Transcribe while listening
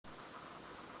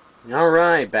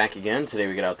Alright, back again. Today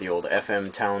we got out the old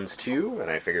FM Towns 2,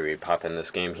 and I figured we'd pop in this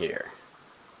game here.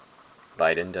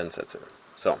 Raiden Densetsu.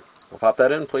 So, we'll pop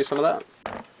that in, play some of that.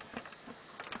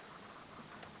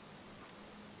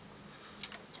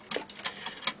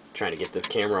 Trying to get this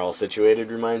camera all situated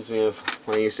reminds me of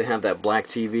when I used to have that black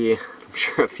TV. I'm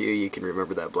sure a few of you can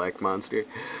remember that black monster.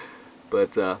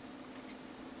 But,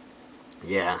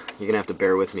 yeah, you're going to have to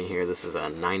bear with me here. This is a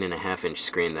 9.5-inch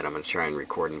screen that I'm going to try and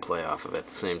record and play off of at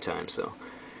the same time, so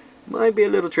might be a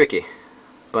little tricky.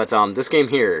 But this game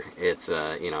here, it's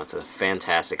it's a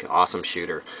fantastic, awesome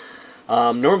shooter.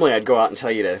 Normally I'd go out and tell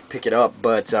you to pick it up,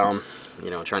 but trying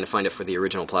to find it for the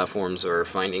original platforms or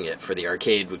finding it for the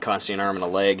arcade would cost you an arm and a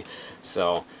leg.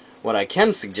 So what I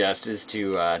can suggest is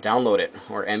to download it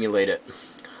or emulate it,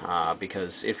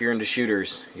 because if you're into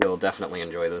shooters, you'll definitely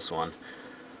enjoy this one.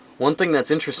 One thing that's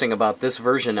interesting about this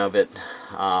version of it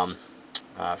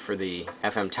for the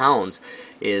FM Towns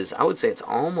is I would say it's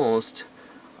almost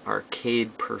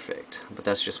arcade perfect, but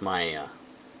that's just my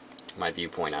my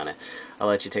viewpoint on it. I'll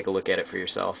let you take a look at it for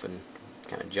yourself and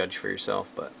kind of judge for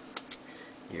yourself, but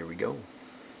here we go.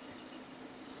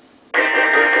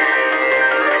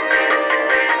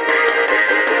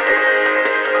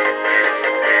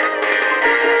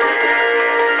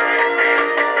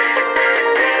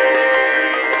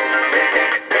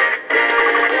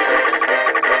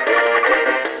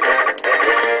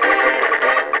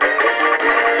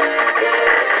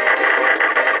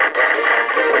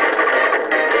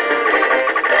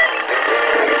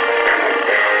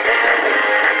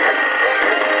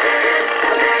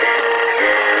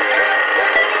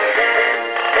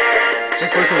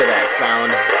 Just listen to that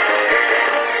sound.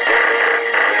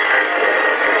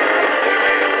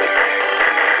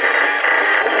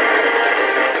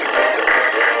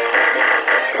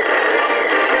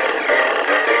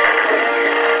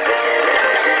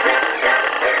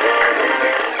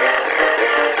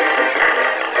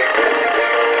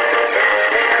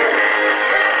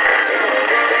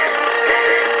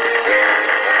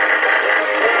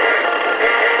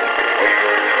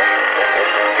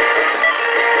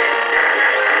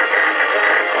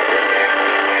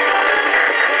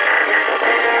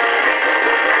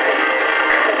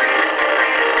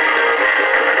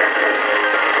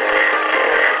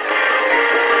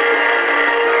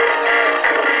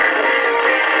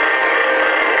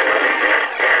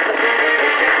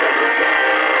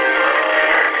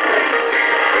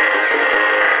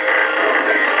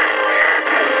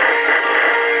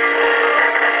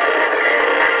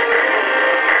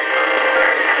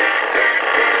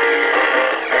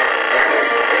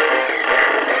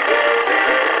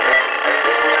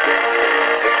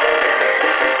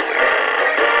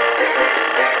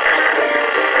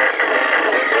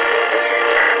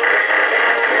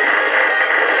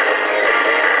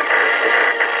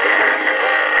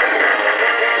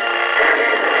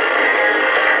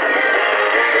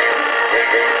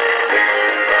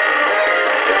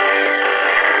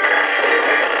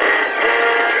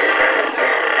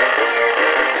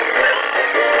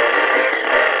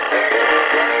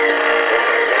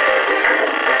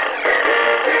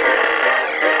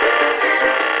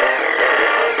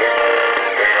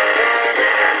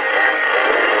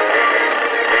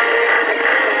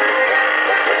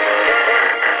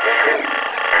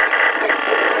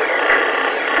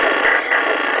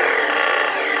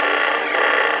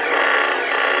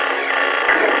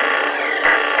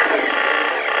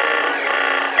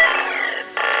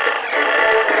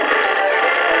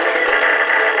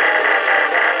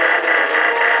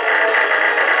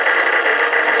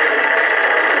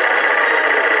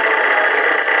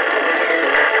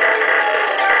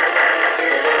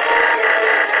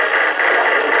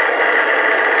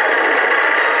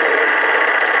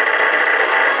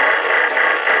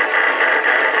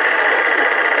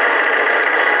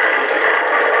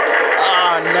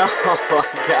 No,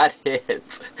 I got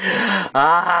hit.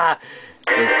 Ah,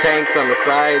 it's those tanks on the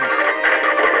sides.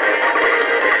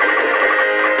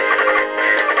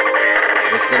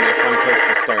 This is going to be a fun place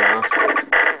to start off.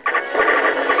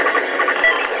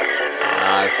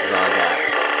 Ah, this is all I got.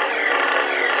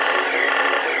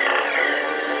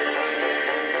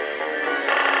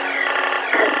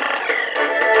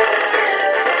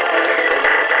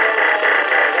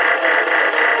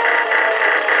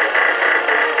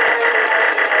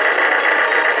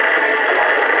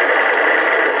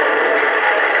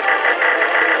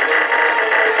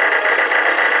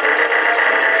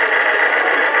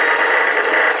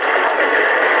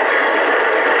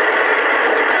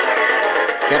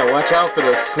 Gotta watch out for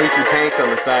those sneaky tanks on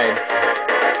the side.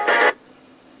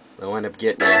 They'll end up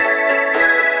getting you.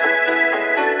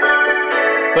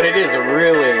 But it is a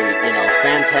really,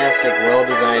 fantastic,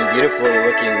 well-designed, beautifully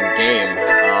looking game.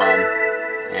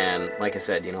 And like I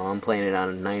said, you know, I'm playing it on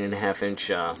a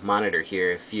 9.5-inch monitor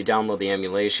here. If you download the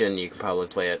emulation, you can probably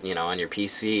play it, you know, on your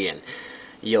PC, and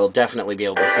you'll definitely be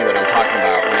able to see what I'm talking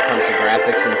about when it comes to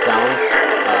graphics and sound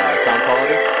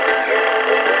quality.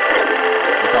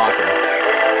 It's awesome.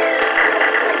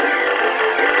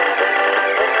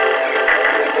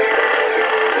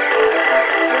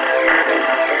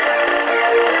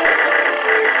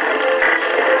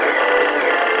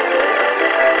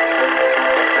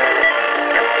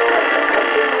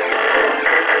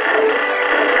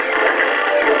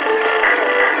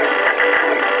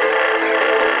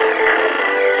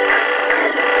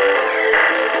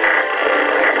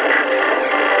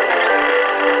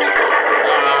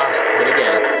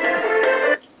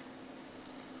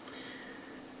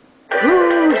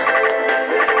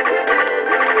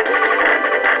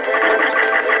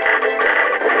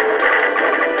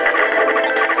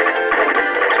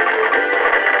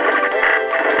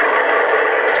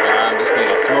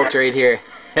 Smoked right here.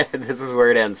 This is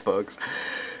where it ends, folks.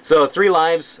 So 3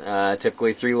 lives,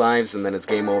 typically 3 lives, and then it's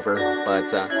game over.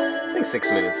 But I think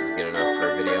 6 minutes is good enough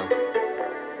for a video,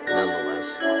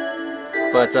 nonetheless.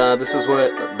 But this is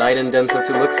what Raiden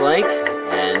Densetsu looks like,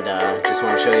 and just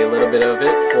want to show you a little bit of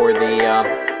it for the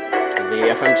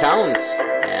FM Towns.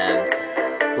 And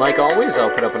like always,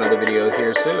 I'll put up another video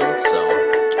here soon. So.